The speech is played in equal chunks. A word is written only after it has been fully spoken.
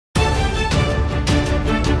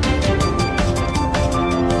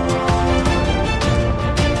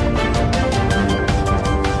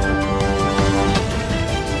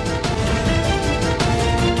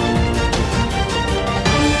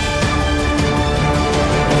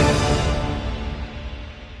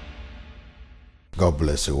God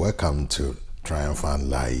bless you. Welcome to Triumphant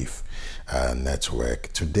Life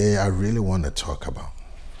Network. Today, I really want to talk about.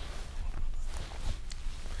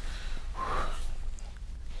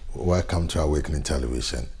 Welcome to Awakening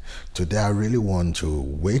Television. Today, I really want to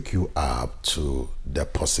wake you up to the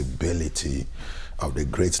possibility of the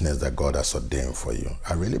greatness that God has ordained for you.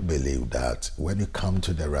 I really believe that when you come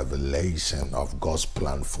to the revelation of God's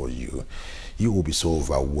plan for you, you will be so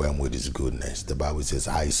overwhelmed with His goodness. The Bible says,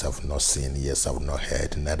 eyes have not seen, ears have not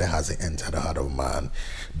heard, neither has it entered the heart of man.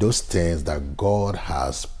 Those things that God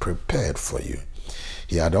has prepared for you.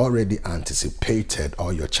 He had already anticipated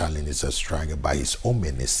all your challenges and struggles by His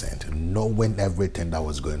omniscience, knowing everything that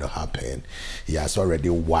was going to happen. He has already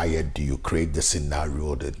wired you, created the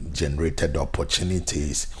scenario, generated the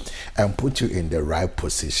opportunities, and put you in the right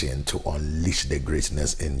position to unleash the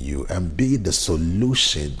greatness in you and be the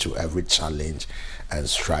solution to every challenge and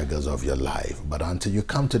struggles of your life. But until you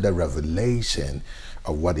come to the revelation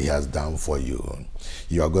of what He has done for you,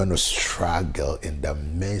 you are going to struggle in the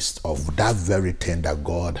midst of that very thing that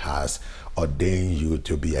God has ordained you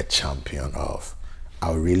to be a champion of.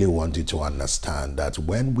 I really want you to understand that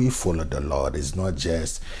when we follow the Lord, it's not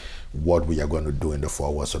just what we are going to do in the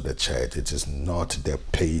 4 walls of the church. It is not the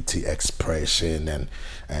piety expression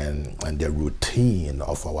and the routine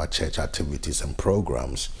of our church activities and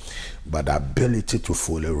programs, but the ability to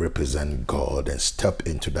fully represent God and step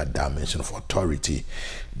into that dimension of authority,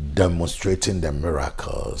 demonstrating the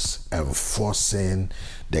miracles, enforcing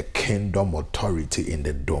the kingdom authority in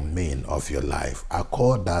the domain of your life. I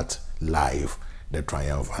call that life the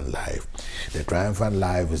triumphant life. The triumphant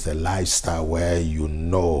life is a lifestyle where you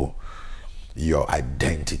know your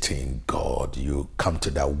identity in God. You come to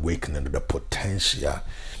the awakening of the potential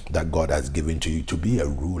that God has given to you to be a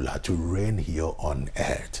ruler, to reign here on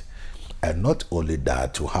earth. And not only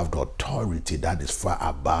that, to have the authority that is far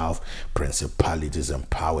above principalities and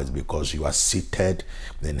powers, because you are seated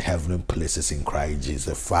in heavenly places in Christ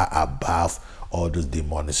Jesus, far above all those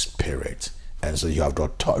demonic spirits. And so you have the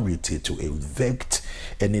authority to evict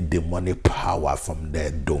any demonic power from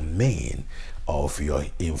the domain of your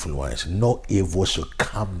influence. No evil should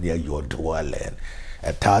come near your dwelling.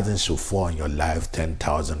 1,000 shall fall on your life,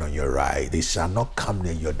 10,000 on your right. They shall not come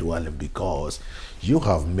near your dwelling, because you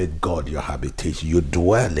have made God your habitation. You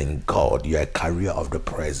dwell in God. You are a carrier of the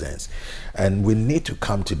presence. And we need to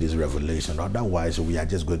come to this revelation. Otherwise, we are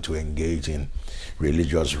just going to engage in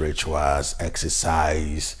religious rituals,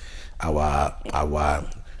 exercise, our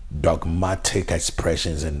dogmatic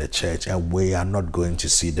expressions in the church, and we are not going to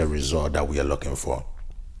see the result that we are looking for.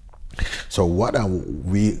 So what are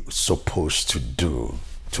we supposed to do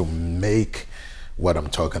to make what I'm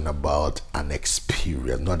talking about an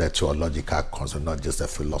experience, not a theological concept, not just a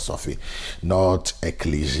philosophy, not a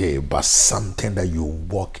cliche, but something that you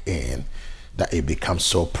walk in, that it becomes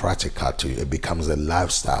so practical to you, it becomes a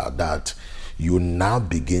lifestyle that you now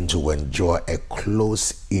begin to enjoy a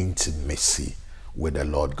close intimacy with the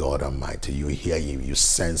Lord God Almighty. You hear Him, you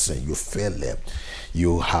sense Him, you feel Him,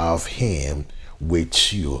 you have Him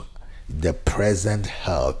with you, the present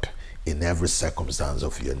help in every circumstance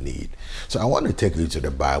of your need. So I want to take you to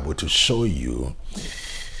the Bible to show you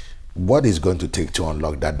what is going to take to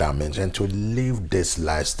unlock that dimension, to live this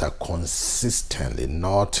lifestyle consistently,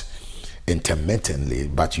 not intermittently,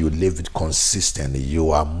 but you live it consistently.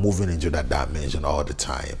 You are moving into that dimension all the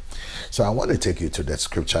time. So I want to take you to the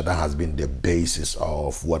scripture that has been the basis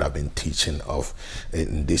of what I've been teaching of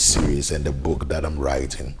in this series and the book that I'm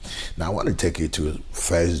writing. Now I want to take you to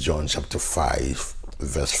 1 John chapter 5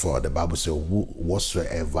 verse 4. The Bible says,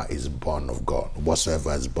 whatsoever is born of God,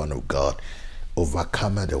 whatsoever is born of God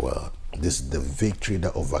overcometh the world. This is the victory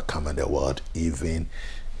that overcometh the world, even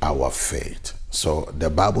our faith. So the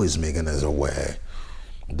Bible is making us aware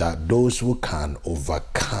that those who can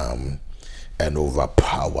overcome and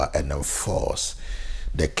overpower and enforce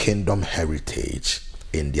the kingdom heritage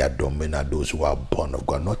in their domain are those who are born of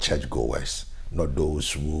God, not churchgoers, not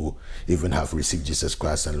those who even have received Jesus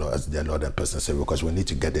Christ and Lord as their Lord and personal Savior, because we need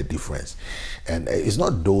to get the difference. And it's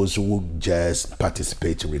not those who just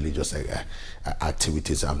participate in religious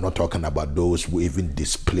activities. I'm not talking about those who even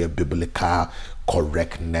display biblical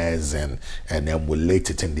correctness and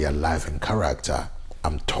emulate it in their life and character.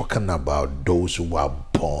 I'm talking about those who are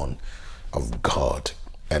born of God.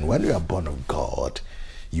 And when you are born of God,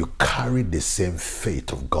 you carry the same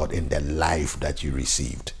faith of God in the life that you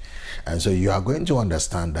received. And so you are going to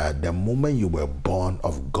understand that the moment you were born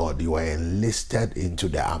of God, you were enlisted into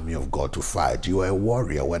the army of God to fight. You are a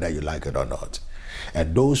warrior, whether you like it or not.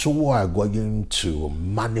 And those who are going to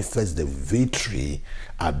manifest the victory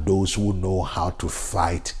are those who know how to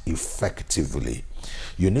fight effectively.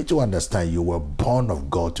 You need to understand you were born of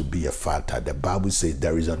God to be a fighter. The Bible says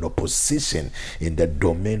there is an opposition in the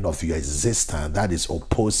domain of your existence that is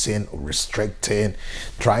opposing, restricting,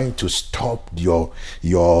 trying to stop your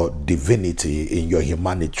divinity in your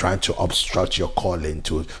humanity, trying to obstruct your calling,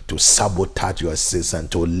 to sabotage your existence,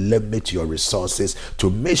 to limit your resources, to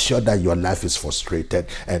make sure that your life is frustrated,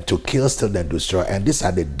 and to kill, steal, and destroy. And these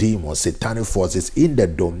are the demons, satanic forces in the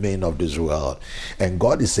domain of this world. And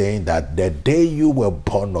God is saying that the day you were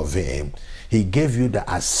born of him, he gave you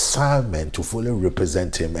the assignment to fully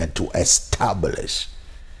represent him and to establish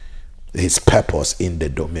his purpose in the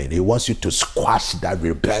domain. He wants you to squash that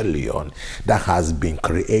rebellion that has been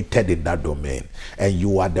created in that domain. And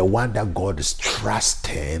you are the one that God is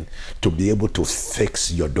trusting to be able to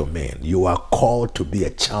fix your domain. You are called to be a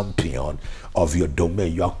champion of your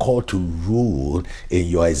domain. You are called to rule in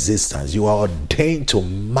your existence. You are ordained to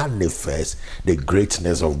manifest the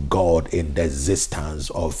greatness of God in the existence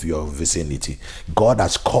of your vicinity. God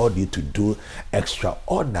has called you to do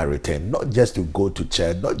extraordinary things, not just to go to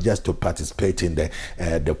church, not just to participate in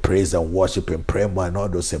the praise and worship and prayer and all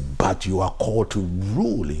those things, but you are called to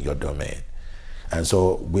rule in your domain. And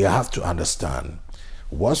so we have to understand,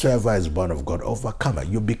 whatsoever is born of God, overcomer.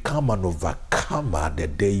 You become an overcomer the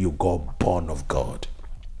day you got born of God.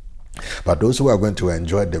 But those who are going to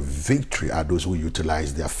enjoy the victory are those who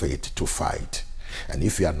utilize their faith to fight. And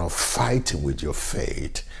if you are not fighting with your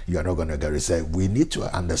faith, you are not going to get results. We need to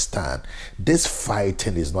understand this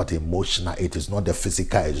fighting is not emotional. It is not the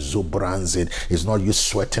physical exuberance. It is not you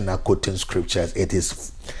sweating and quoting scriptures. It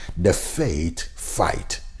is the faith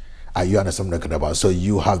fight. Are you understand what I'm talking about? So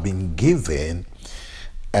you have been given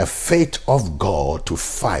a faith of God to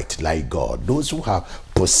fight like God. Those who are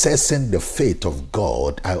possessing the faith of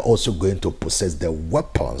God are also going to possess the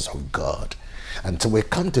weapons of God. Until we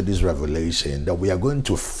come to this revelation that we are going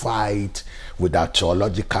to fight with our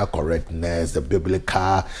theological correctness, the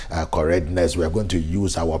biblical correctness, we are going to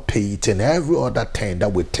use our piety and every other thing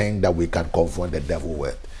that we think that we can confront the devil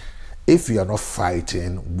with. If you are not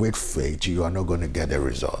fighting with faith, you are not going to get the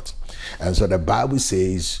result. And so the Bible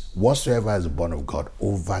says, whatsoever is born of God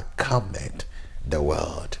overcometh the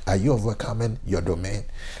world. Are you overcoming your domain?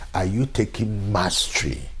 Are you taking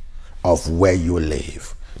mastery of where you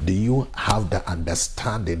live? Do you have the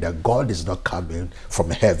understanding that God is not coming from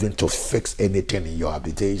heaven to fix anything in your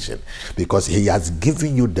habitation? Because he has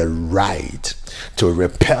given you the right to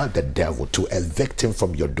repel the devil, to evict him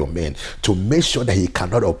from your domain, to make sure that he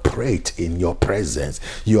cannot operate in your presence.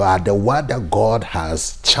 You are the one that God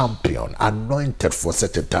has championed, anointed for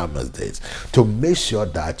such a time as this, to make sure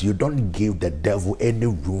that you don't give the devil any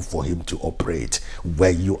room for him to operate where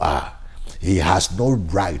you are. He has no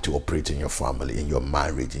right to operate in your family, in your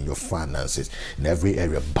marriage, in your finances, in every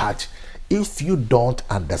area. But if you don't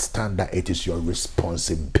understand that it is your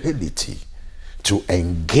responsibility to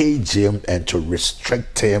engage him and to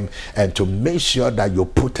restrict him and to make sure that you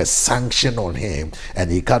put a sanction on him and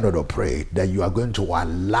he cannot operate, then you are going to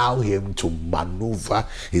allow him to maneuver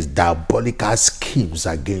his diabolical schemes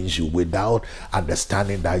against you without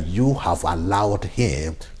understanding that you have allowed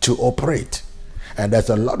him to operate. And there's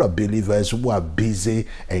a lot of believers who are busy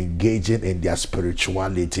engaging in their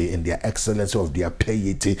spirituality, in their excellence of their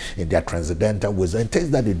piety, in their transcendental wisdom, and things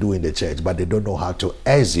that they do in the church, but they don't know how to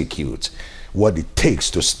execute what it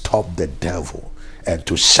takes to stop the devil and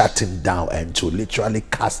to shut him down and to literally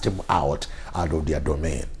cast him out of their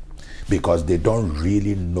domain, because they don't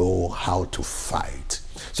really know how to fight.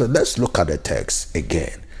 So let's look at the text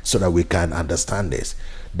again so that we can understand this.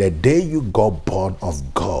 The day you got born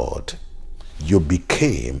of God, you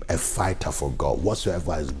became a fighter for God.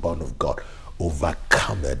 Whatsoever is born of God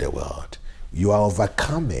overcometh the world. You are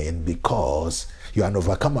overcoming because you are an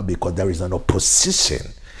overcomer because there is an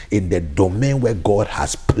opposition in the domain where God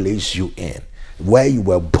has placed you in. Where you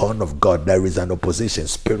were born of God, there is an opposition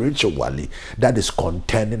spiritually that is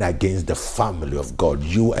contending against the family of God,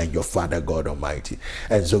 you and your Father God Almighty.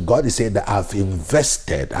 And so God is saying that I've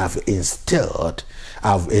invested, I've instilled,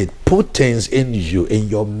 I've put things in you, in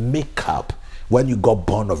your makeup, when you got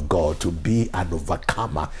born of God, to be an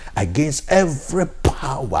overcomer against every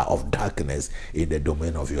power of darkness in the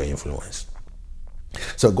domain of your influence.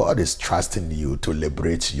 So God is trusting you to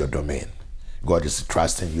liberate your domain. God is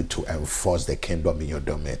trusting you to enforce the kingdom in your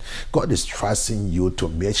domain. God is trusting you to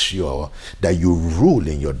make sure that you rule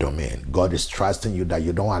in your domain. God is trusting you that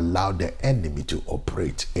you don't allow the enemy to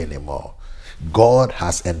operate anymore. God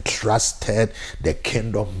has entrusted the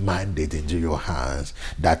kingdom mandate into your hands,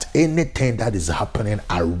 that anything that is happening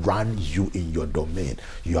around you in your domain,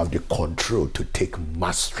 you have the control to take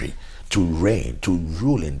mastery, to reign, to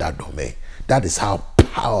rule in that domain. That is how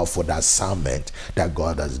powerful the assignment that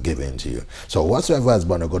God has given to you. So whatsoever has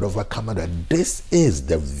been a God overcomer, that this is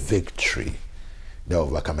the victory, the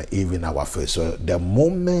overcomer, even our faith. So the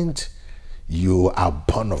moment you are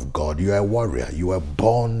born of God, you are a warrior. You are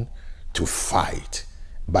born to fight,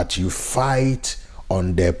 but you fight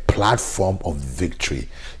on the platform of victory.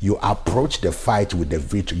 You approach the fight with the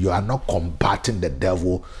victory. You are not combating the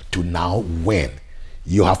devil to now win.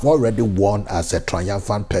 You have already won as a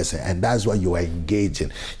triumphant person, and that's why you are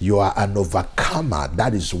engaging. You are an overcomer.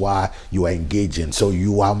 That is why you are engaging. So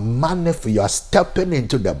you are you are stepping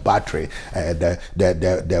into the battery,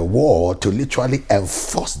 the war, to literally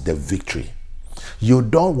enforce the victory. You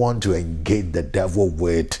don't want to engage the devil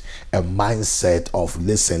with a mindset of,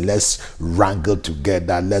 listen, let's wrangle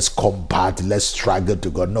together, let's combat, let's struggle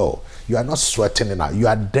together. No, you are not sweating it out. You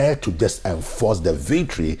are there to just enforce the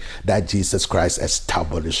victory that Jesus Christ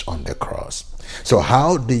established on the cross. So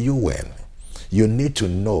how do you win? You need to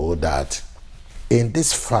know that in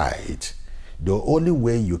this fight, the only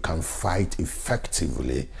way you can fight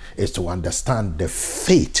effectively is to understand the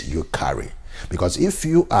faith you carry. Because if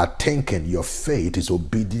you are thinking your faith is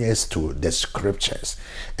obedience to the scriptures,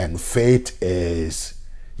 and faith is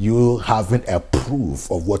you having a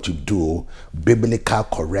proof of what you do, biblical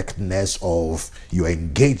correctness of your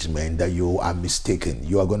engagement, that you are mistaken,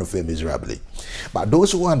 you are going to fail miserably. But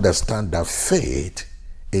those who understand that faith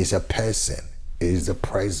is a person, is the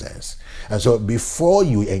presence. And so before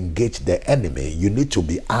you engage the enemy, you need to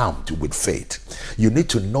be armed with faith. You need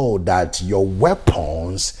to know that your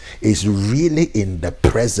weapons is really in the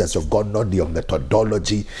presence of God, not your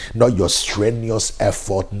methodology, not your strenuous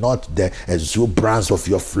effort, not the exuberance of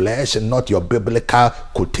your flesh, and not your biblical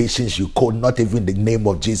quotations you quote, not even the name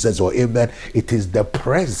of Jesus or amen. It is the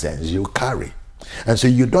presence you carry. And so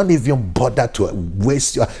you don't even bother to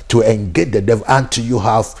to engage the devil until you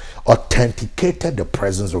have authenticated the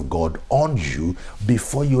presence of God on you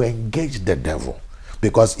before you engage the devil.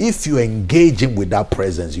 Because if you engage him with that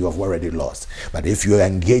presence, you have already lost. But if you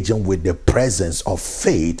engage him with the presence of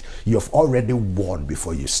faith, you have already won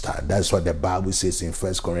before you start. That's what the Bible says in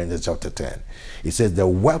 1 Corinthians chapter 10. It says, the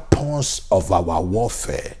weapons of our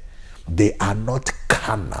warfare, they are not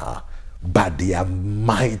carnal, but they are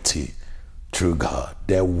mighty through God.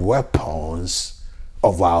 The weapons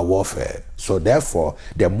of our warfare. So therefore,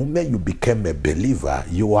 the moment you become a believer,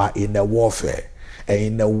 you are in a warfare. And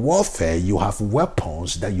in a warfare, you have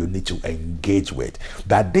weapons that you need to engage with.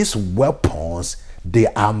 But these weapons, they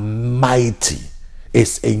are mighty.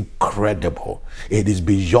 It's incredible. It is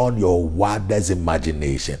beyond your wildest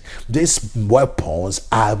imagination. These weapons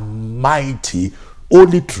are mighty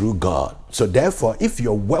only through God. So therefore, if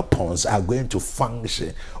your weapons are going to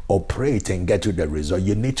function, operate, and get you the result,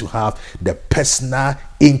 you need to have the personal,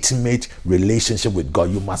 intimate relationship with God.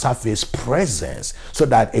 You must have his presence so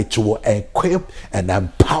that it will equip and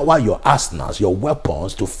empower your arsenals, your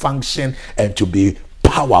weapons, to function and to be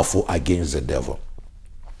powerful against the devil.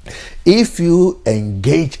 If you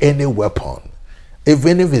engage any weapon,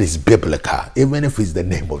 even if it is biblical, even if it's the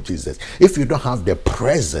name of Jesus, if you don't have the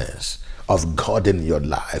presence of God in your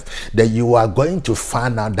life, then you are going to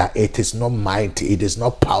find out that it is not mighty, it is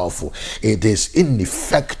not powerful, it is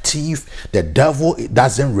ineffective. The devil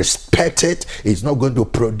doesn't respect it. It's not going to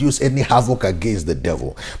produce any havoc against the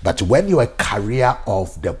devil. But when you are a carrier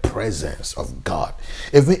of the presence of God,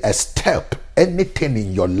 even a step, anything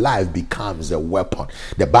in your life becomes a weapon.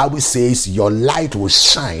 The Bible says your light will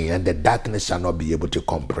shine and the darkness shall not be able to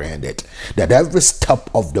comprehend it. That every step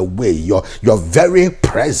of the way, your very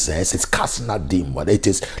presence is casting out demons. It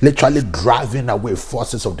is literally driving away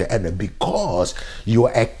forces of the enemy, because you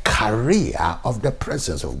are a carrier of the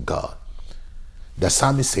presence of God. The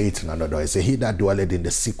psalmist says in another, he says, he that dwelleth in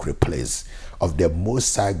the secret place of the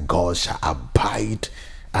Most High God shall abide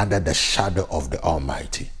under the shadow of the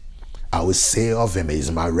Almighty. I will say of him, he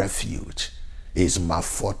is my refuge, he is my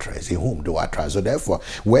fortress, in whom do I trust. So therefore,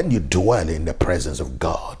 when you dwell in the presence of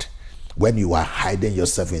God, when you are hiding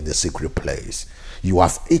yourself in the secret place, you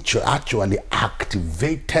have actually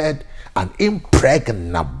activated an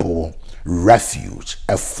impregnable refuge,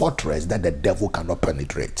 a fortress that the devil cannot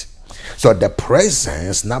penetrate. So the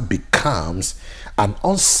presence now becomes an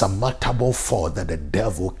unsurmountable force that the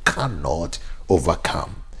devil cannot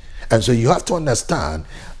overcome. And so you have to understand,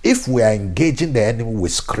 if we are engaging the enemy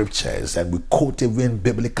with scriptures and we quote even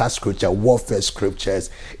biblical scripture, warfare scriptures,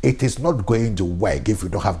 it is not going to work if we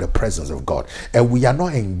don't have the presence of God. And we are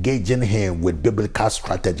not engaging him with biblical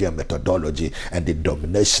strategy and methodology and the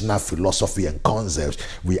dominational philosophy and concepts.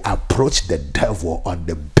 We approach the devil on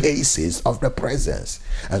the basis of the presence.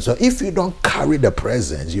 And so if you don't carry the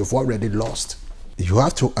presence, you've already lost. you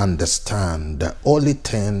have to understand the only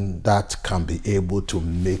thing that can be able to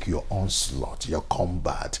make your onslaught, your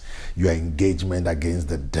combat, your engagement against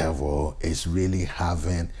the devil is really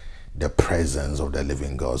having the presence of the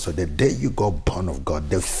living God. So the day you got born of God,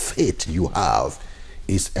 the faith you have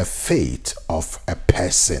is a faith of a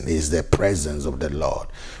person, is the presence of the Lord.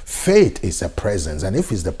 Faith is a presence, and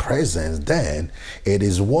if it's the presence, then it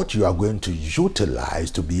is what you are going to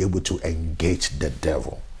utilize to be able to engage the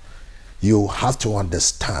devil. You have to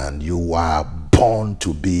understand you are born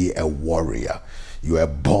to be a warrior. You are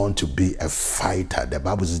born to be a fighter. The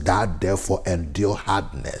Bible says that therefore endure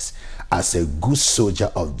hardness as a good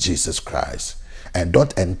soldier of Jesus Christ. And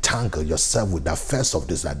don't entangle yourself with the affairs of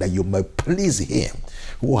this life, that you may please him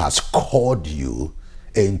who has called you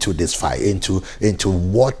into this fight, into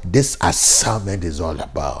what this assignment is all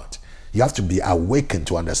about. You have to be awakened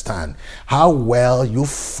to understand how well you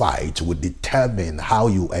fight will determine how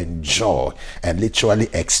you enjoy and literally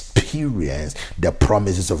experience the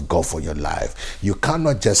promises of God for your life. You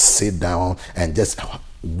cannot just sit down and just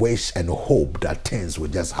wish and hope that things will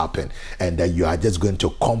just happen and that you are just going to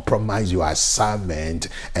compromise your assignment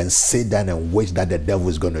and sit down and wish that the devil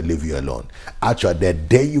is going to leave you alone. Actually, the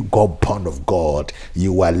day you got born of God,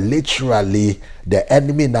 you are literally, the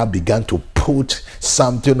enemy now began to put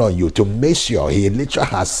something on you to make sure he literally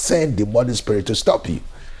has sent the demonic spirit to stop you.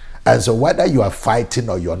 And so whether you are fighting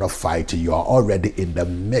or you're not fighting, you are already in the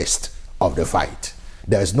midst of the fight.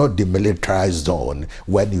 There is no demilitarized zone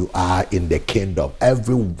when you are in the kingdom.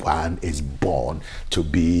 Everyone is born to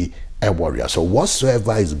be a warrior. So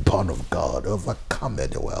whatsoever is born of God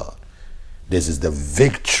overcometh the world. This is the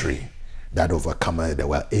victory that overcometh the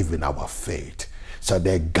world, even our faith. So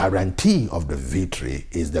the guarantee of the victory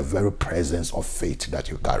is the very presence of faith that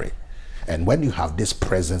you carry. And when you have this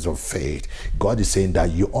presence of faith, God is saying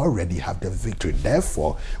that you already have the victory.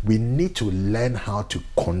 Therefore, we need to learn how to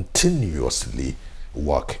continuously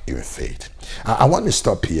walk in faith. I want to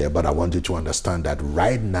stop here, but I want you to understand that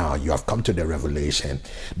right now you have come to the revelation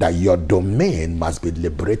that your domain must be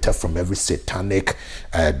liberated from every satanic,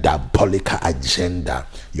 diabolical agenda.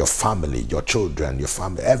 Your family, your children, your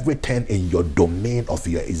family, everything in your domain of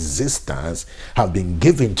your existence have been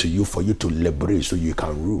given to you for you to liberate so you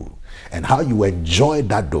can rule. And how you enjoy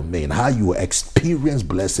that domain, how you experience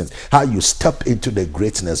blessings, how you step into the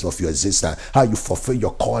greatness of your existence, how you fulfill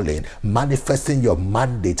your calling, manifesting your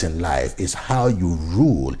mandate in life is how you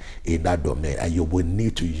rule in that domain. And you will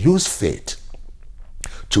need to use faith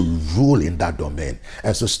to rule in that domain.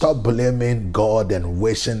 And so stop blaming God and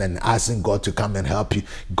wishing and asking God to come and help you.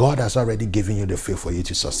 God has already given you the faith for you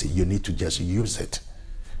to succeed. You need to just use it.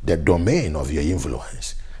 The domain of your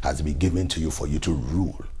influence has been given to you for you to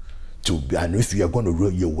rule. And if you are going to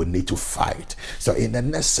rule, you will need to fight. So in the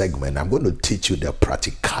next segment, I'm going to teach you the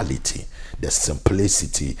practicality, the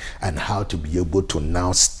simplicity, and how to be able to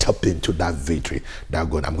now step into that victory. I'm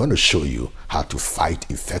going to show you how to fight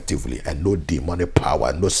effectively, and no demonic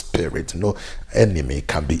power, no spirit, no enemy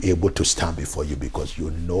can be able to stand before you because you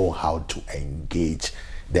know how to engage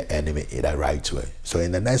the enemy in the right way. So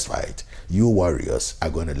in the next fight, you warriors are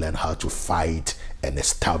going to learn how to fight and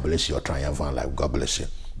establish your triumphant life. God bless you.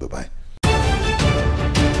 Bye-bye.